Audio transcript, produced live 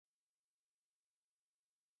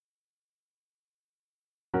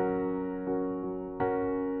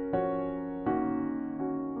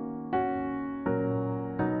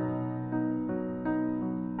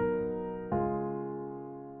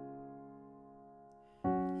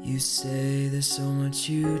You say there's so much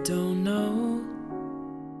you don't know.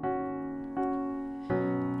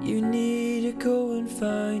 You need to go and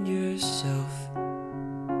find yourself.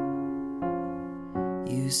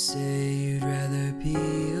 You say you'd rather be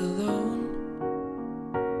alone,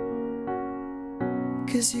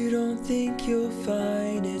 'cause you don't think you'll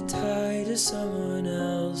find it tied to someone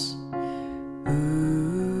else.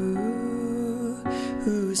 Ooh,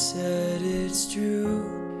 who said it's true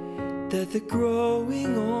that the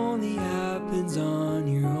growing only happens on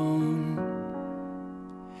your own?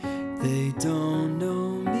 They don't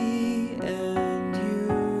know me and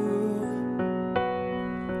you.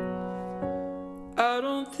 I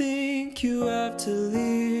don't think you have to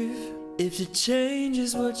leave. If the change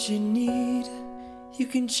is what you need, you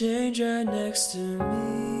can change right next to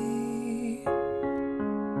me.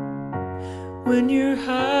 When you're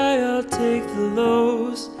high, I'll take the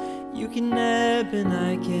lows. You can ebb and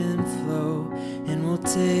I can flow, and we'll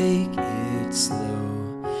take it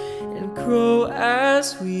slow and grow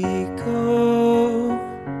as we go.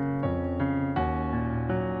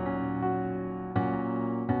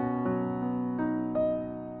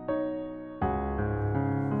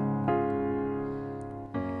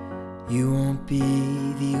 You won't be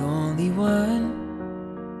the only one.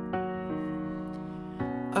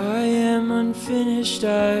 I am unfinished,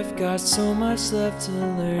 I've got so much left to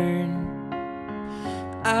learn.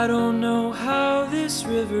 I don't know how this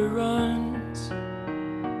river runs,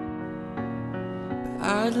 but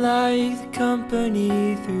I'd like the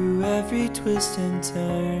company through every twist and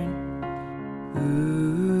turn.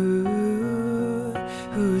 Ooh,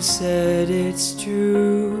 who said it's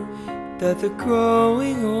true that the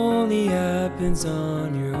growing only happens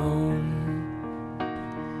on your own?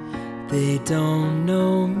 They don't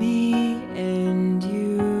know me and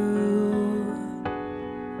you.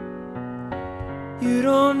 You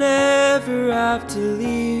don't ever have to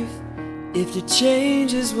leave. If the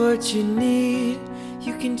change is what you need,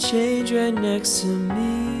 you can change right next to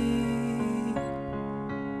me.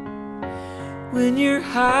 When you're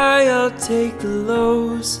high, I'll take the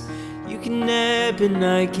lows. You can ebb and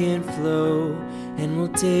I can flow, and we'll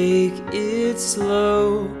take it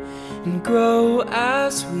slow and grow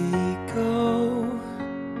as we go.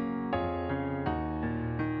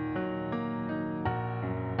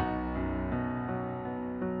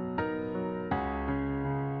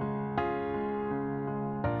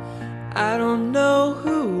 I don't know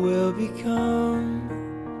who we'll become.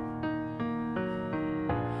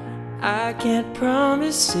 I can't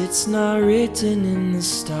promise, it's not written in the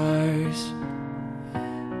stars,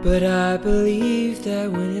 but I believe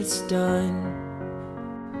that when it's done,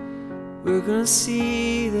 we're gonna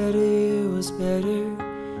see that it was better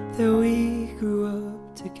that we grew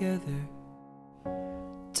up together.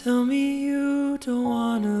 Tell me you don't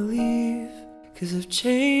wanna leave, 'cause if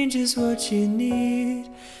change is what you need,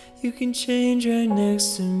 you can change right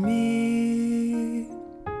next to me.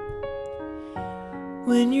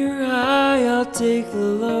 When you're high, I'll take the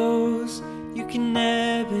lows. You can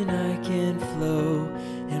ebb and I can flow,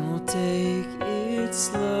 and we'll take it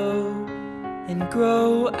slow and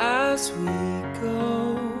grow as we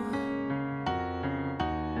go.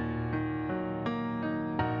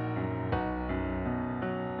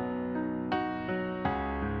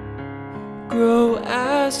 Grow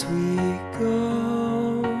as we go.